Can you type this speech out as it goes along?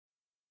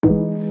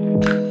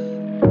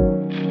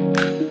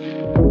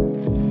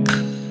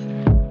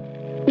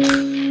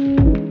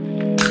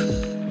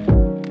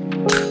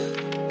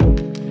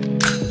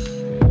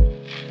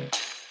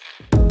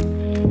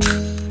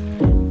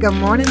Good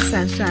morning,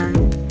 sunshine.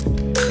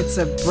 It's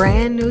a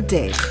brand new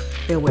day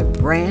filled with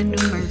brand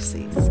new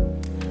mercies.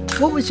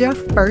 What was your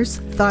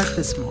first thought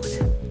this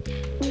morning?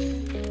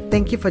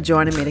 Thank you for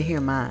joining me to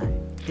hear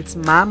mine. It's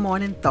My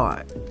Morning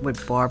Thought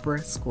with Barbara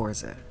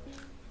Scorza.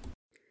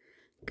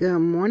 Good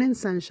morning,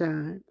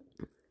 sunshine.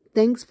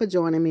 Thanks for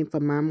joining me for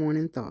My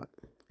Morning Thought.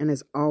 And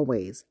as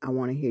always, I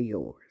want to hear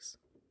yours.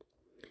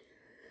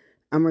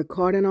 I'm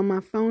recording on my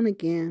phone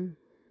again.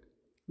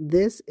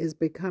 This is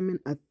becoming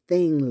a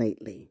thing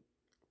lately.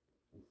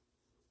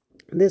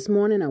 This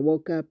morning I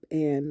woke up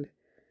and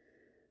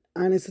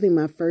honestly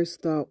my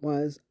first thought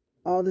was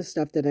all the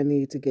stuff that I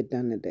needed to get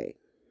done today.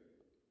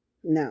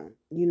 Now,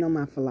 you know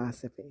my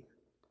philosophy.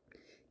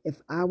 If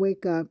I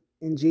wake up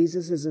and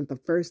Jesus isn't the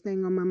first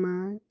thing on my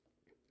mind,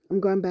 I'm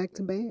going back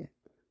to bed.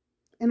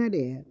 And I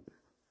did.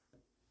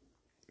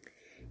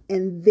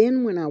 And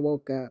then when I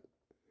woke up,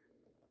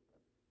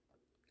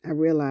 I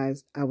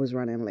realized I was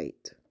running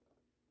late.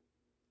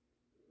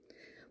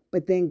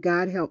 But then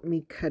God helped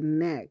me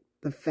connect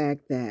the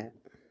fact that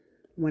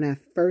when I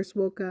first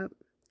woke up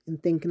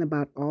and thinking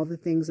about all the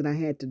things that I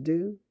had to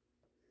do,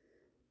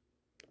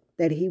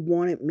 that He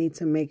wanted me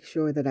to make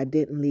sure that I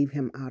didn't leave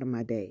Him out of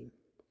my day.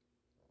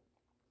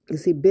 You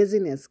see,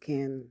 busyness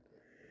can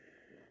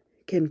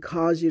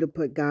cause you to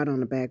put God on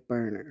the back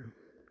burner.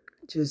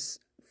 Just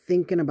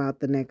thinking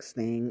about the next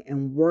thing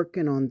and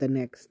working on the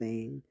next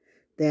thing,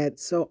 that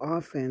so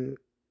often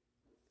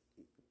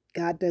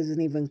God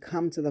doesn't even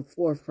come to the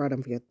forefront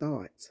of your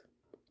thoughts.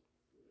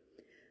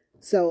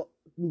 So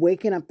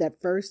waking up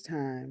that first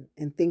time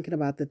and thinking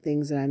about the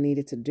things that I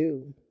needed to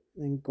do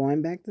and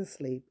going back to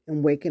sleep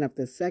and waking up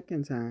the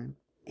second time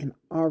and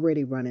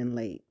already running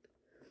late.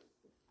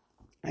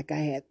 Like I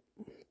had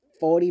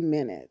 40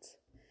 minutes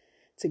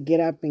to get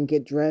up and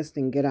get dressed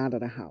and get out of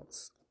the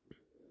house.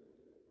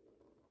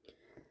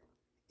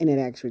 And it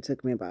actually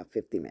took me about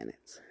 50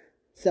 minutes.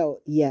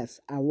 So yes,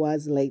 I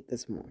was late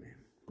this morning,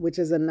 which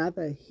is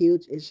another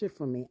huge issue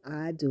for me.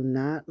 I do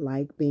not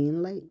like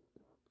being late.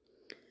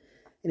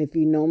 And if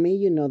you know me,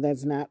 you know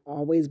that's not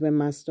always been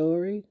my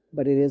story,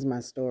 but it is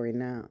my story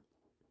now.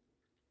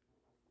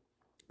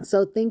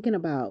 So thinking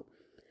about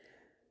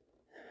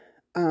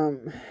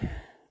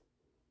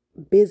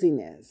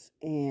busyness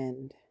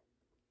and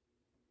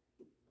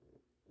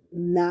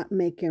not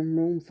making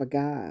room for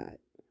God,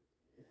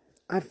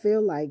 I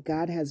feel like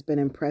God has been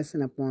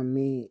impressing upon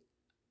me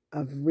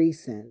of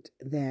recent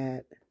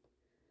that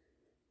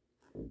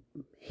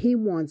He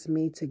wants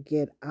me to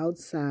get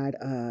outside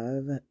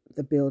of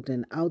the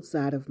building,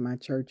 outside of my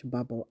church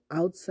bubble,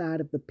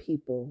 outside of the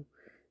people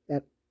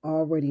that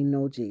already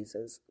know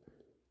Jesus.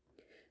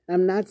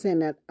 I'm not saying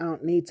that I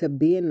don't need to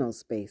be in those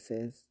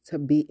spaces to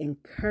be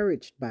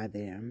encouraged by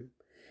them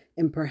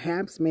and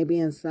perhaps maybe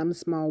in some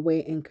small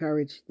way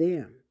encourage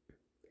them.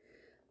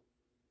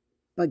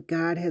 But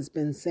God has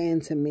been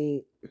saying to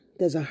me,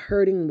 there's a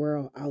hurting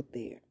world out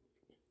there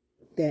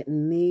that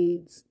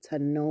needs to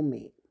know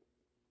me.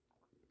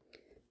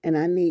 And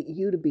I need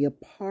you to be a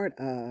part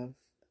of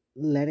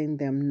letting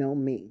them know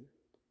me.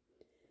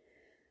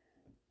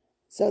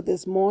 So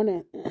this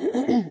morning,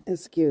 I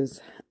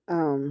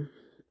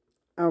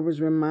was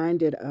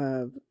reminded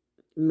of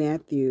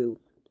Matthew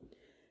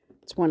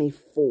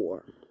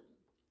 24.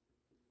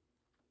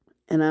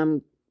 And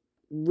I'm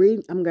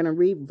going to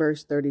read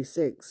verse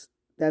 36.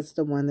 That's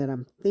the one that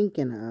I'm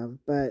thinking of,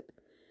 but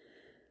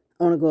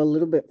I want to go a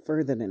little bit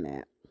further than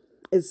that.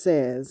 It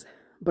says,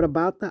 But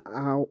about that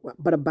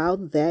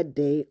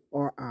day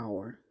or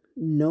hour,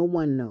 no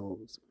one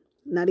knows,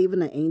 not even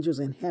the angels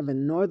in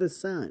heaven, nor the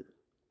Son,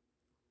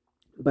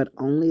 but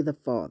only the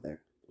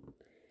Father.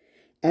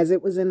 As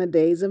it was in the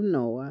days of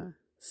Noah,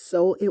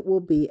 so it will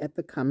be at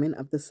the coming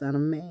of the Son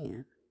of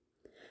Man.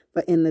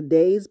 For in the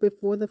days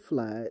before the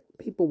flood,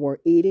 people were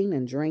eating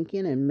and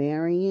drinking and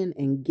marrying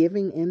and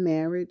giving in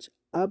marriage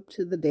up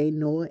to the day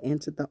Noah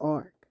entered the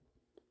ark.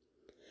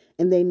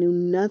 And they knew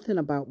nothing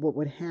about what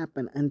would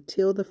happen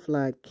until the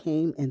flood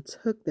came and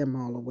took them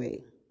all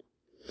away.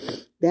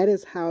 That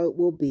is how it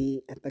will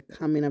be at the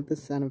coming of the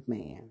Son of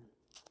Man.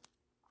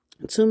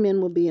 2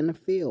 men will be in the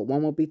field.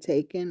 One will be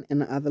taken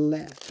and the other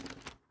left.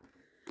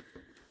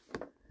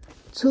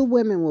 2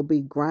 women will be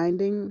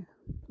grinding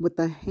with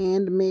a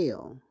hand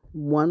mill.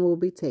 One will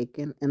be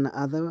taken and the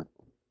other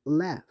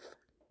left.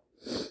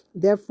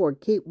 Therefore,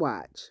 keep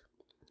watch,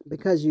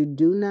 because you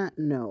do not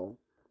know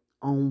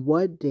on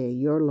what day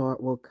your Lord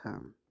will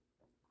come.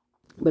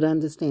 But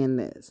understand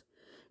this.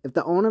 If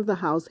the owner of the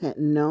house had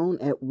known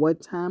at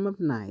what time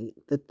of night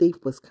the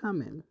thief was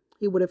coming,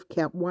 he would have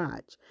kept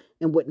watch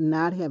and would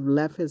not have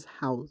let his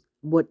house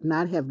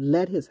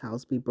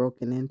be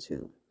broken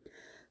into.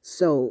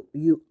 So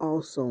you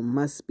also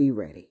must be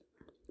ready,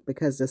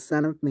 because the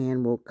Son of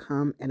Man will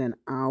come at an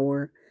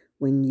hour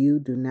when you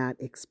do not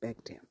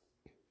expect Him.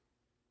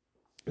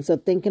 So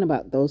thinking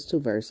about those 2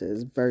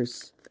 verses,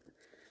 verse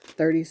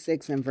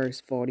 36 and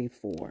verse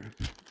 44.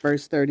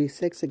 Verse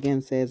 36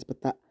 again says,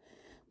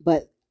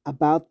 But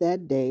about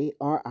that day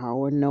or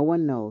hour no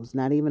one knows,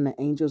 not even the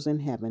angels in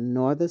heaven,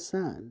 nor the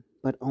Son,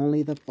 but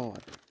only the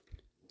Father.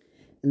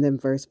 And then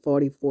verse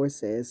 44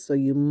 says, so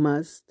you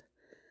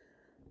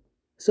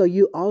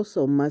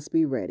also must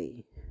be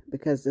ready,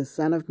 because the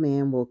Son of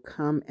Man will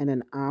come at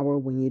an hour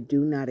when you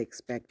do not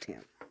expect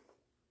him.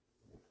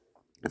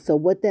 So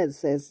what that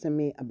says to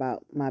me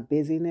about my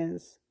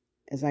busyness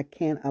is I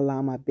can't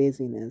allow my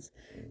busyness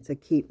to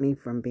keep me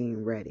from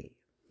being ready.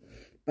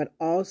 But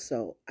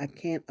also, I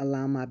can't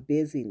allow my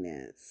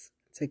busyness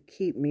to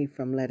keep me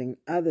from letting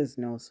others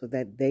know so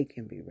that they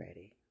can be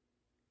ready.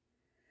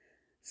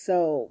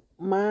 So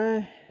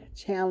my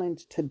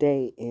challenge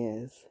today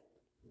is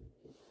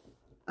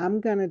I'm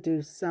going to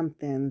do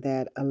something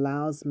that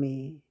allows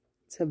me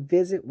to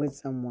visit with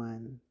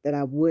someone that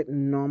I wouldn't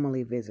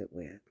normally visit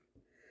with.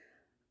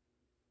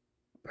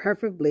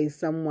 Preferably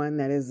someone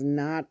that is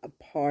not a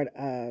part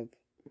of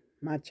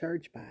my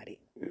church body.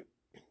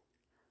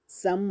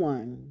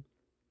 Someone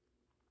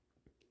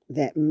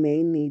that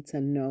may need to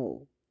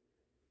know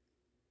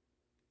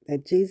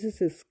that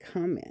Jesus is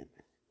coming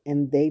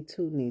and they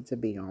too need to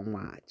be on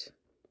watch.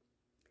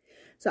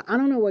 So I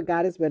don't know what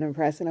God has been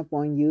impressing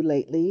upon you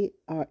lately,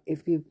 or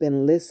if you've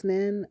been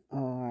listening,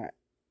 or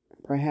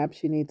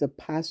perhaps you need to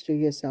posture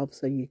yourself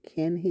so you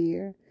can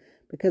hear,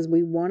 because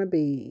we want to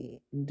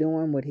be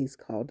doing what he's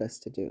called us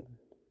to do.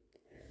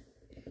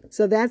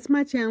 So that's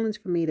my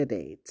challenge for me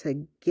today,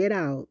 to get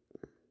out,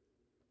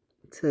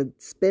 to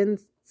spend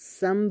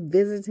some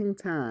visiting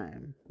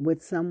time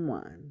with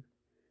someone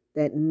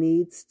that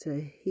needs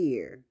to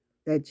hear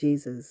that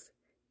Jesus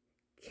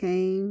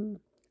came,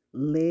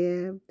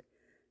 lived,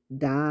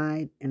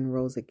 died, and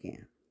rose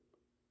again.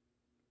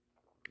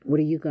 What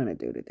are you going to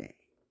do today?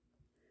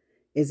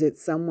 Is it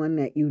someone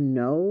that you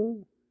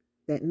know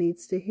that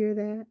needs to hear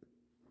that?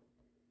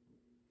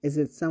 Is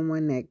it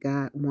someone that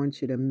God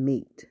wants you to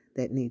meet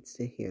that needs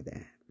to hear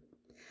that?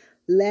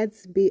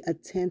 Let's be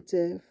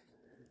attentive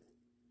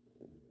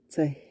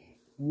to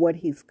what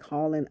he's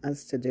calling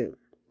us to do.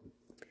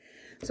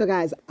 So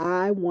guys,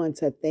 I want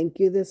to thank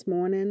you this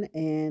morning.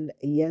 And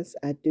yes,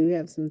 I do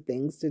have some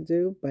things to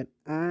do, but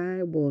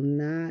I will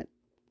not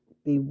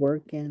be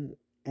working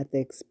at the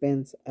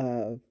expense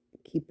of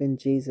keeping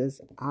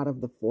Jesus out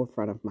of the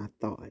forefront of my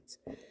thoughts.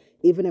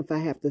 Even if I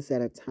have to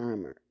set a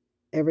timer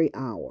every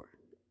hour,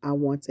 I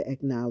want to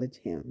acknowledge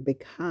him,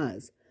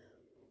 because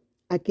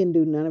I can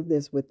do none of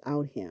this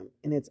without him.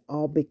 And it's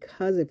all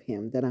because of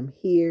him that I'm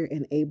here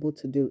and able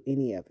to do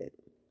any of it.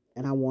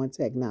 And I want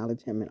to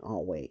acknowledge him in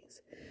all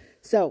ways.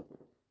 So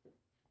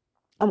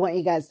I want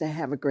you guys to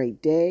have a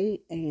great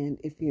day. And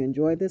if you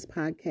enjoyed this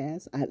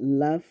podcast, I'd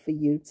love for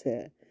you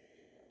to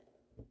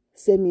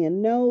send me a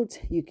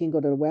note. You can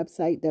go to the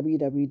website,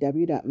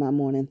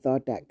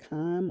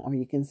 www.mymorningthought.com, or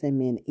you can send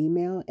me an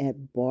email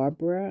at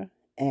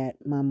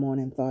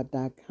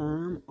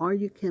barbara@mymorningthought.com, or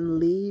you can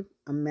leave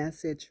a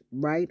message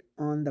right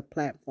on the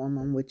platform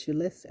on which you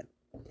listen.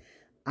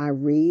 I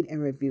read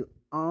and review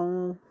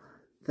all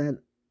the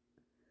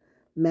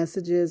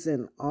messages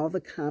and all the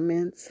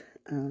comments.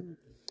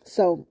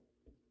 So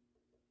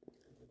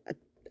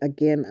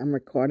again, I'm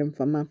recording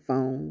from my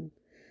phone,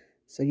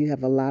 so you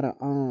have a lot of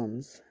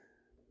arms.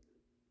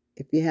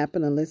 If you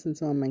happen to listen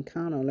to them in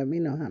count, let me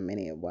know how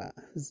many it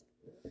was.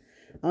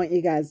 I want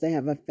you guys to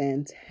have a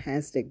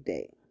fantastic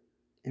day.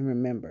 And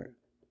remember,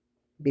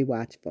 be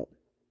watchful.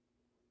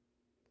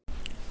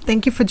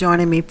 Thank you for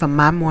joining me for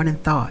My Morning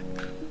Thought.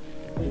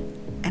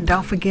 And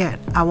don't forget,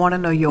 I want to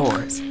know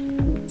yours.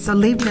 So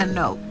leave me a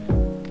note.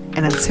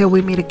 And until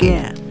we meet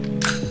again,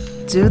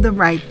 do the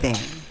right thing,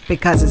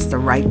 because it's the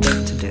right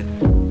thing to do.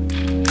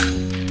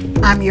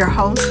 I'm your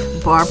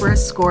host, Barbara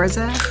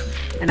Scorza,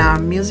 and our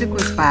music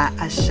was by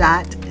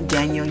Ashat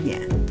Daniel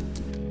Yen.